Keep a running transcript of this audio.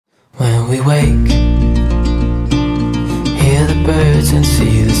we wake, hear the birds and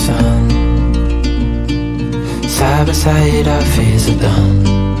see the sun. Side by side our fears are done.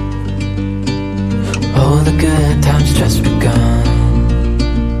 Oh, the good times just begun.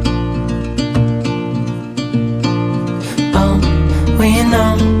 Oh, we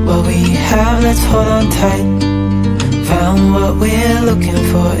know what we have, let's hold on tight. Found what we're looking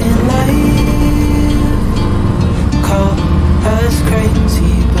for in life. Call us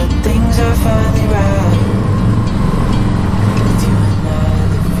crazy, but things are finally right. With you and I,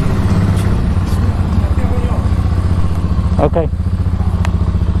 the future is bright. Okay.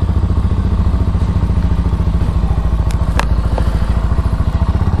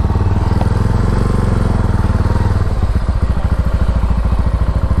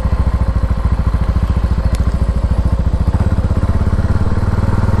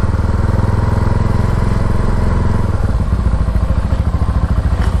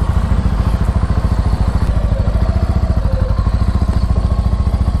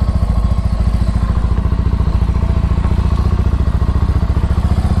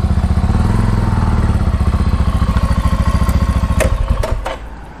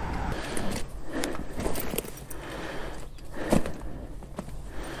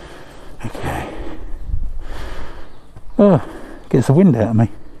 Oh, gets the wind out of me.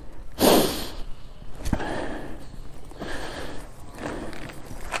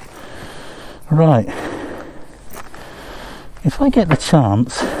 Right, if I get the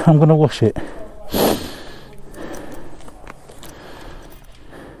chance, I'm going to wash it.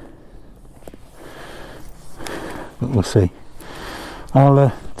 But we'll see.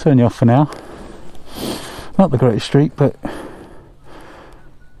 I'll turn you off for now. Not the greatest street, but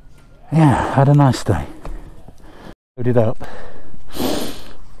yeah, had a nice day. Loaded up,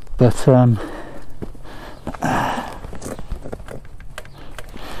 but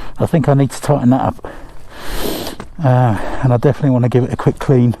I think I need to tighten that up, and I definitely want to give it a quick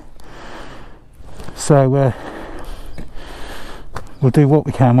clean. So we'll do what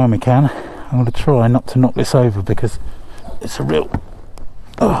we can when we can. I'm going to try not to knock this over because it's a real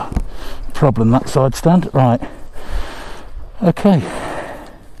problem, that side stand. Right, okay.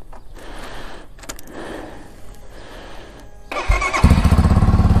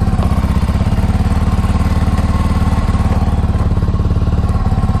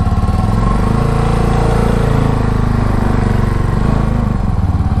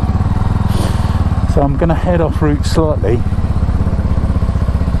 So I'm going to head off route slightly,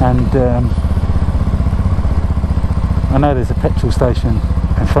 and I know there's a petrol station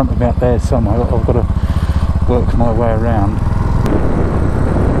in front of me up there somewhere. I've got to work my way around.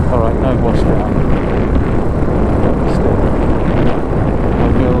 Alright, no wash down. But still, I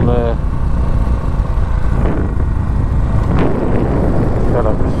will fill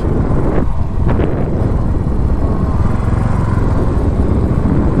up with fuel.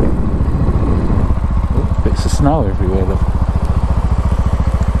 Bits of snow everywhere though.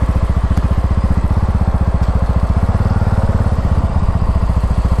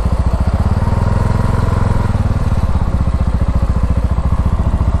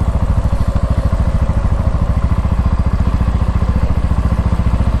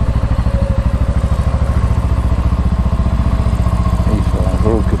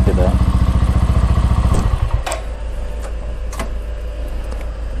 We're all good with that.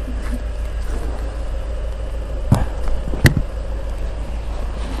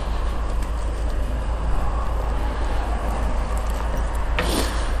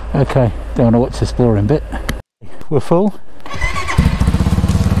 Okay, don't want to watch this boring bit. We're full.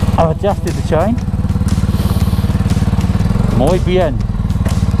 I've adjusted the chain. Muy bien.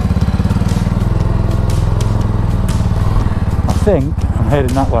 I think I'm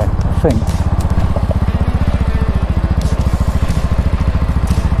heading that way. I think.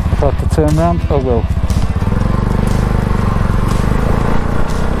 If I have to turn round, I will.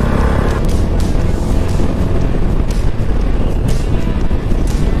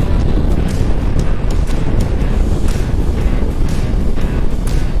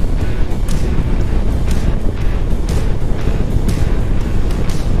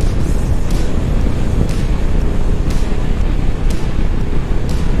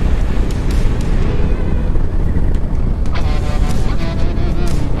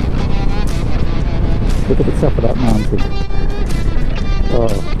 Look at the top of that mountain. Oh.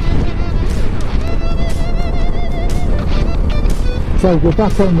 So we're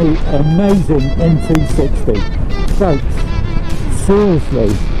back on the amazing N260. Folks, seriously,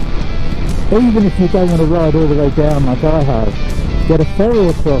 even if you don't want to ride all the way down like I have, get a ferry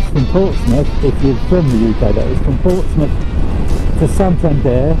across from Portsmouth, if you're from the UK that is, from Portsmouth to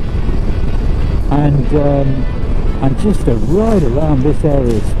Santander, and just to ride around this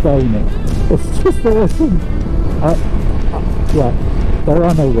area of Spain, it's just awesome. Yeah, there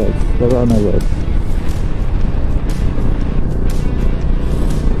are no words. There are no words.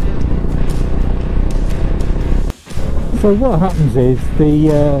 So what happens is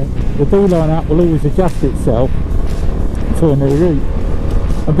the beeline app will always adjust itself to a new route,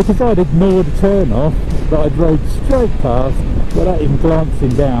 and because I'd ignored a turn off that I'd rode straight past without even glancing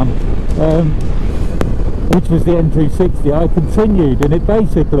down, which was the N260, I continued, and it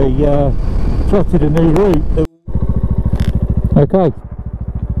basically plotted a new route. Okay,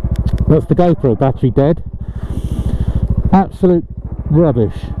 that's the GoPro battery dead. Absolute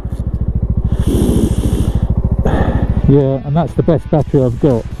rubbish. Yeah, and that's the best battery I've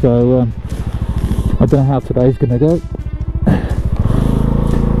got, so I don't know how today's going to go.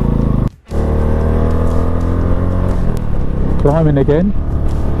 Climbing again.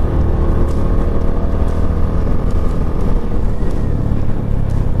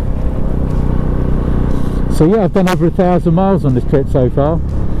 So yeah, I've done over 1,000 miles on this trip so far,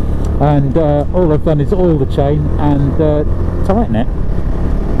 and all I've done is oil the chain and tighten it,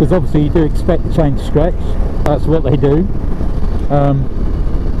 because obviously you do expect the chain to stretch. That's what they do.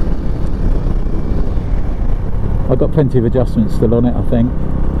 I've got plenty of adjustments still on it, I think.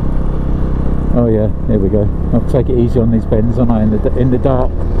 Oh yeah, there we go. I'll take it easy on these bends, aren't I, in the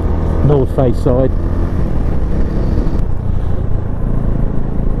dark north face side.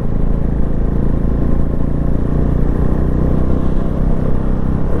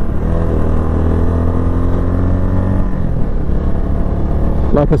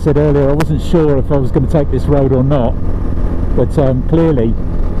 Like I said earlier, I wasn't sure if I was going to take this road or not, but clearly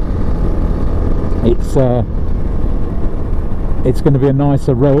it's going to be a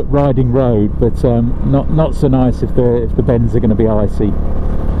nicer riding road, but not so nice if the bends are going to be icy.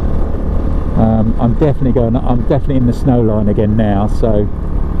 I'm definitely in the snow line again now, so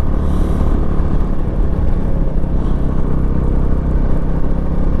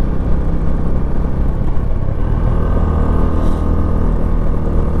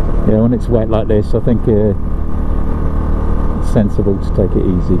yeah, when it's wet like this, I think it's sensible to take it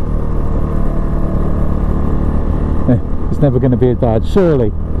easy. It's never going to be as bad.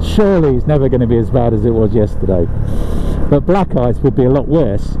 Surely it's never going to be as bad as it was yesterday. But black ice would be a lot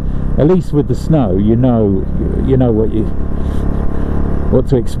worse. At least with the snow, you know what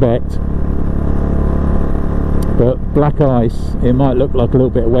to expect. But black ice, it might look like a little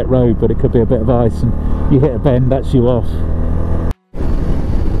bit of wet road, but it could be a bit of ice, and you hit a bend, that's you off.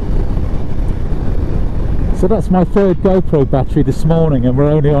 So that's my third GoPro battery this morning, and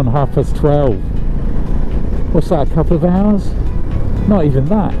we're only on 12:30. What's that, a couple of hours? Not even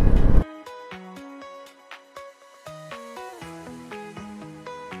that.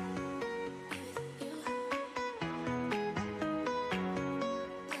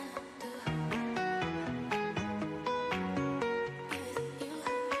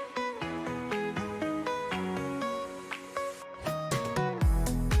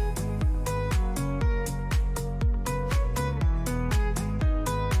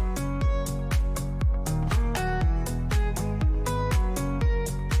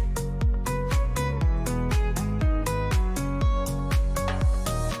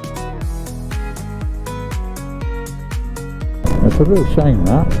 It's a real shame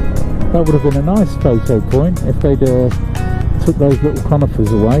that would have been a nice photo point if they'd took those little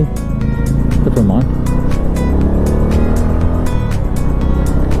conifers away. Never mind.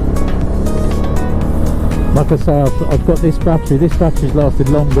 Like I say, I've got this battery. This battery's lasted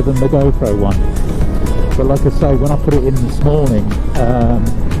longer than the GoPro one. But like I say, when I put it in this morning,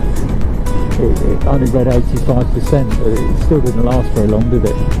 it only read 85%, but it still didn't last very long, did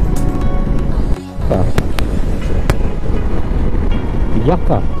it?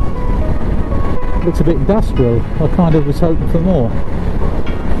 Yucca. Looks a bit industrial. I kind of was hoping for more.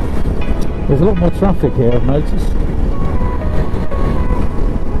 There's a lot more traffic here, I've noticed.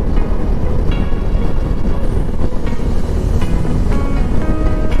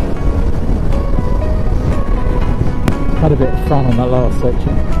 Had a bit of fun on that last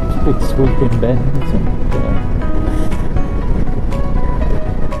section. Big swooping bends and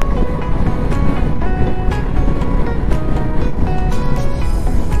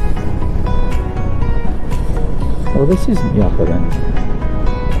well, this isn't Yucca then.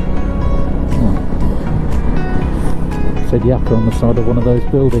 Oh. It said Yucca on the side of one of those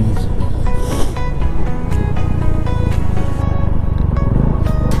buildings.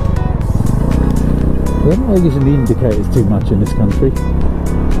 They're not using the indicators too much in this country.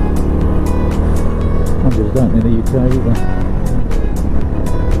 Hundreds don't in the UK either.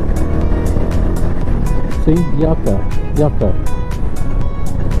 See, Jaka.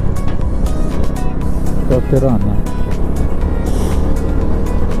 Pamplona.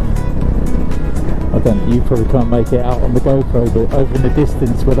 I don't. You probably can't make it out on the GoPro, but over in the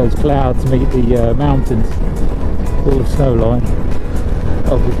distance where those clouds meet the mountains, all the snow line.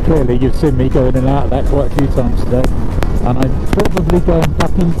 Obviously, clearly you've seen me going in and out of that quite a few times today, and I'm probably going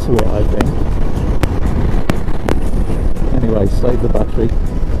back into it, I think. Anyway, save the battery.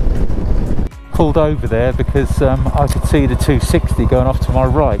 Pulled over there because I could see the 260 going off to my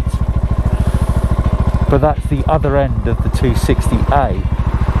right, but that's the other end of the 260A.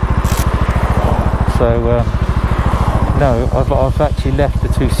 So no, I've actually left the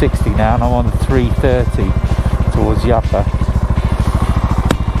 260 now, and I'm on the 330 towards Jaka.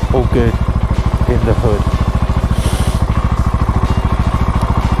 All good in the hood.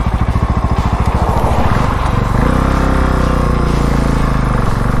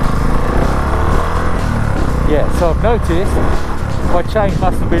 Yeah, so I've noticed my chain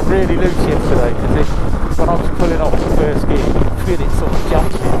must have been really loose yesterday, because when I was pulling off the first gear, you could feel it sort of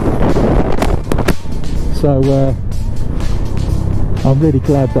jumping. So I'm really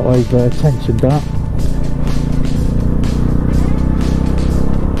glad that I've tensioned that.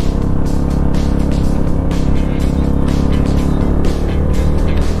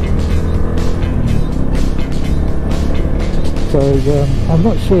 So I'm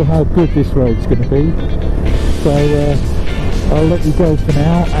not sure how good this road's going to be, so I'll let you go for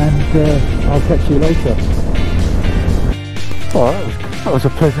now, and I'll catch you later. Alright, that was a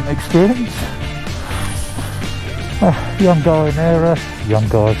pleasant experience. Young guy in there, young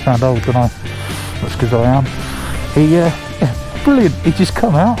guy, I sound old, don't I? That's because I am. He, yeah, brilliant, he just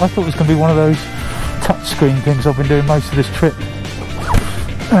come out. I thought it was going to be one of those touchscreen things I've been doing most of this trip.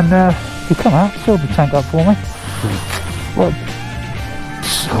 And he come out, filled the tank up for me. Well,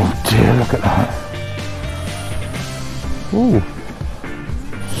 oh dear, look at that. Ooh.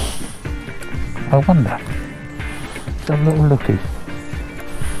 I wonder. It's a little looky.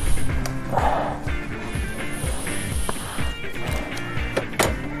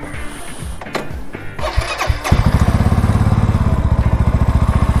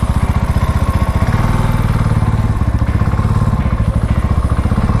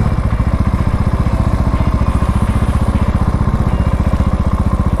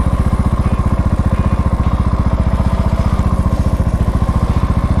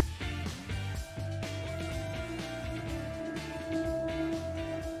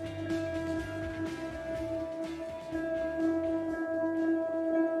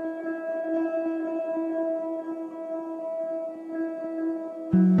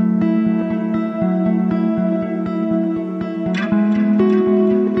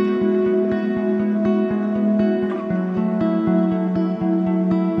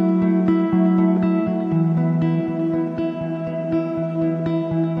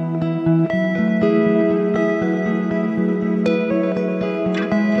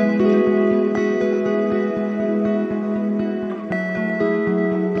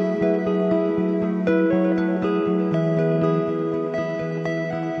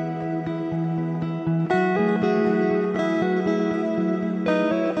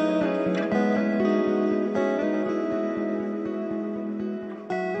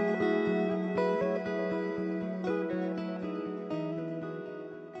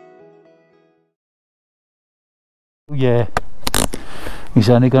 Yeah, he's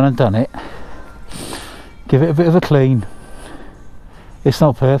only gone and done it. Give it a bit of a clean. It's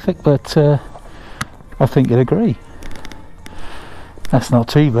not perfect, but I think you'll agree. That's not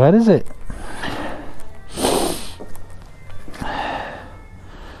too bad, is it?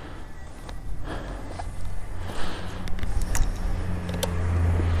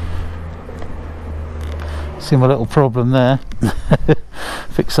 See my little problem there.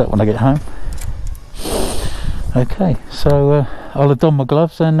 Fix that when I get home. Okay, so I'll have done my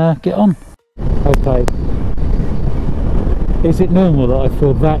gloves and get on. Okay. Is it normal that I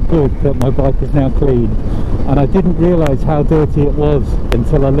feel that good that my bike is now clean? And I didn't realise how dirty it was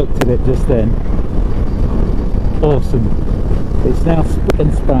until I looked at it just then. Awesome. It's now spick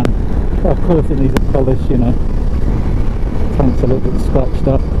and span. Of course it needs a polish, you know. Tank's a little bit scratched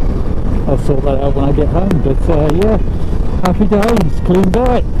up. I'll sort that out when I get home, but yeah, happy days, clean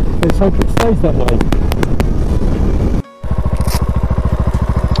bike. Let's hope it stays that way.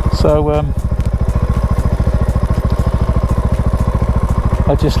 So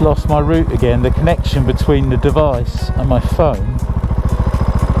I just lost my route again. The connection between the device and my phone,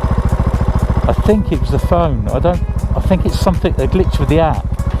 I think it was the phone, I think it's something, a glitch with the app.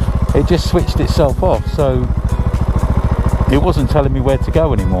 It just switched itself off, so it wasn't telling me where to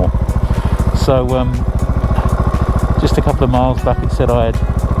go anymore. So Just a couple of miles back it said I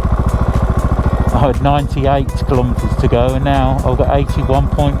had 98 kilometres to go, and now I've got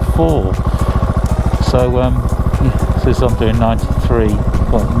 81.4. So it says I'm doing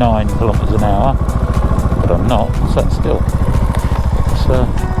 93.9 kilometres an hour, but I'm not, so that's still. So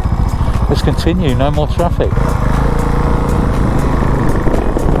let's continue, no more traffic.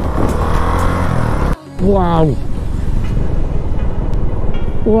 Wow!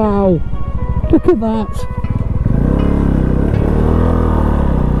 Wow! Look at that!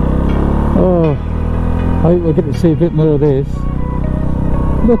 Oh, I hope we're going to see a bit more of this.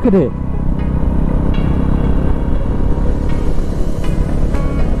 Look at it!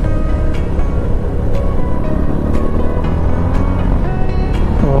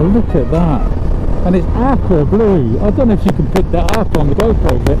 Oh, look at that! And it's aqua blue. I don't know if you can pick that up on the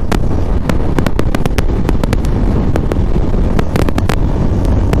GoPro bit.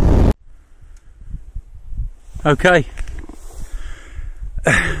 Okay,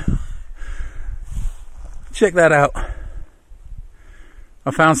 check that out. I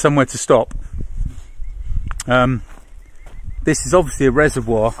found somewhere to stop. This is obviously a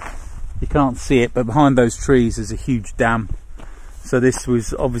reservoir. You can't see it, but behind those trees is a huge dam. So this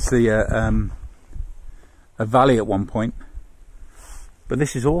was obviously a valley at one point. But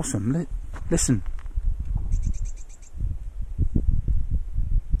this is awesome. Listen.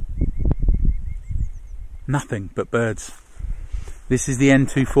 Nothing but birds. This is the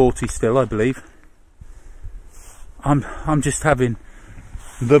N240 still, I believe. I'm just having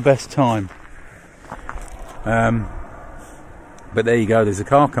the best time. But there you go, there's a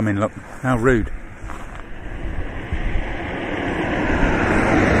car coming, look, how rude.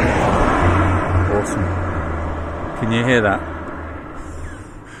 Awesome. Can you hear that?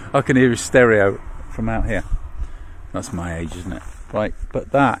 I can hear a stereo from out here. That's my age, isn't it? Right,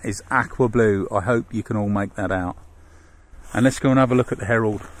 but that is aqua blue. I hope you can all make that out. And let's go and have a look at the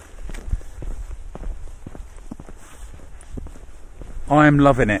Herald. I am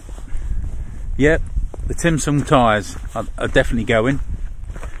loving it. Yep, the Timson tyres are definitely going.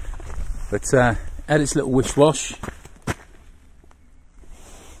 But had its little wish wash.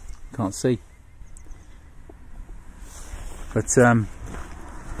 Can't see. But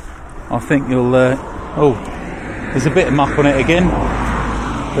I think you'll... oh, there's a bit of muck on it again.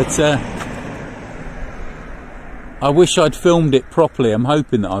 But I wish I'd filmed it properly. I'm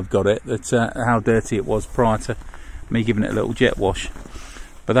hoping that I've got it, that how dirty it was prior to me giving it a little jet wash.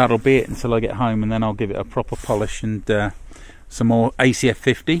 But that'll be it until I get home, and then I'll give it a proper polish and some more ACF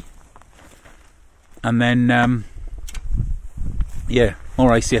 50. And then, yeah,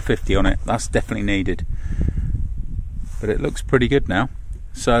 more ACF 50 on it. That's definitely needed. But it looks pretty good now.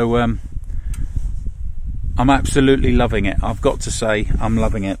 So I'm absolutely loving it. I've got to say, I'm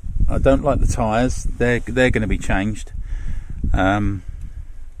loving it. I don't like the tyres. They're going to be changed. I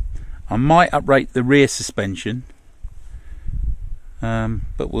might uprate the rear suspension.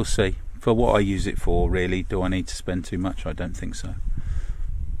 But we'll see. For what I use it for, really, do I need to spend too much? I don't think so.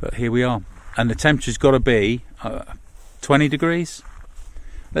 But here we are. And the temperature's got to be 20 degrees.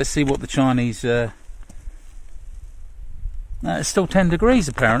 Let's see what the Chinese... it's still 10 degrees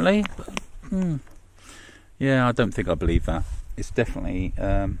apparently. But, yeah, I don't think I believe that. It's definitely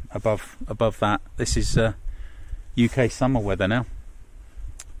above that. This is UK summer weather now.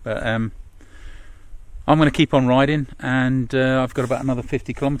 But I'm going to keep on riding, and I've got about another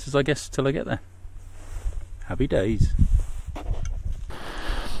 50 kilometres, I guess, till I get there. Happy days.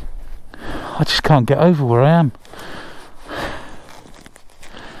 I just can't get over where I am.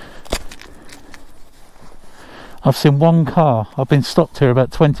 I've seen one car. I've been stopped here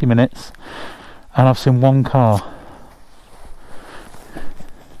about 20 minutes, and I've seen one car.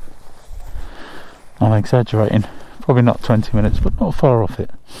 I'm exaggerating. Probably not 20 minutes, but not far off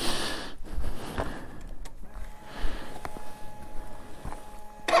it.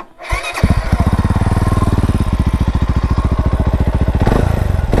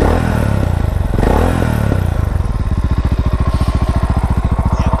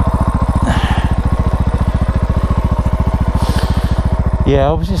 Yeah,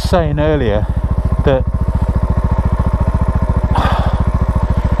 I was just saying earlier that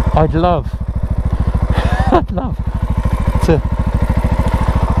I'd love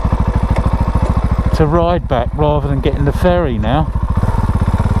to ride back rather than getting the ferry now.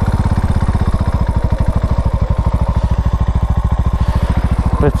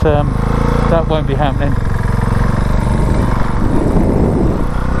 But that won't be happening.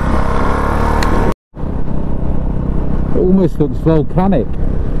 It almost looks volcanic.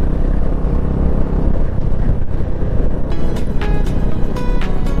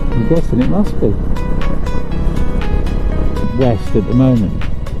 I'm guessing it must be. west at the moment.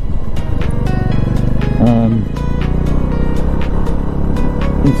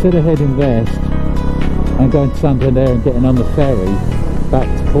 Instead of heading west and going to Santander and getting on the ferry back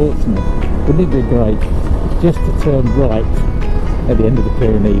to Portsmouth, wouldn't it be great just to turn right at the end of the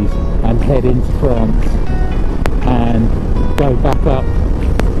Pyrenees and head into France and go back up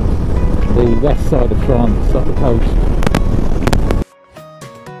the west side of France, up the coast?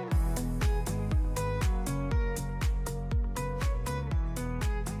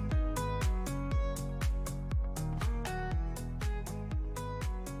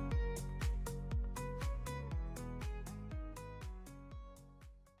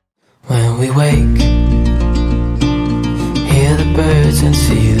 When we wake, hear the birds and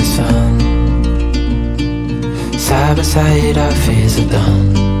see the sun. Side by side our fears are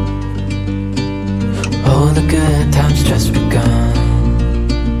done. Oh, the good times just begun.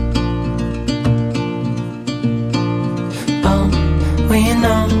 Oh, we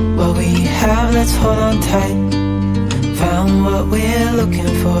know what we have, let's hold on tight. Found what we're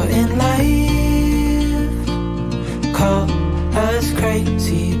looking for in life. Call us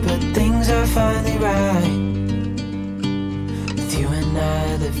crazy, but things are finally right. With you and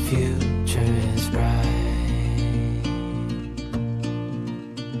I, the future is bright.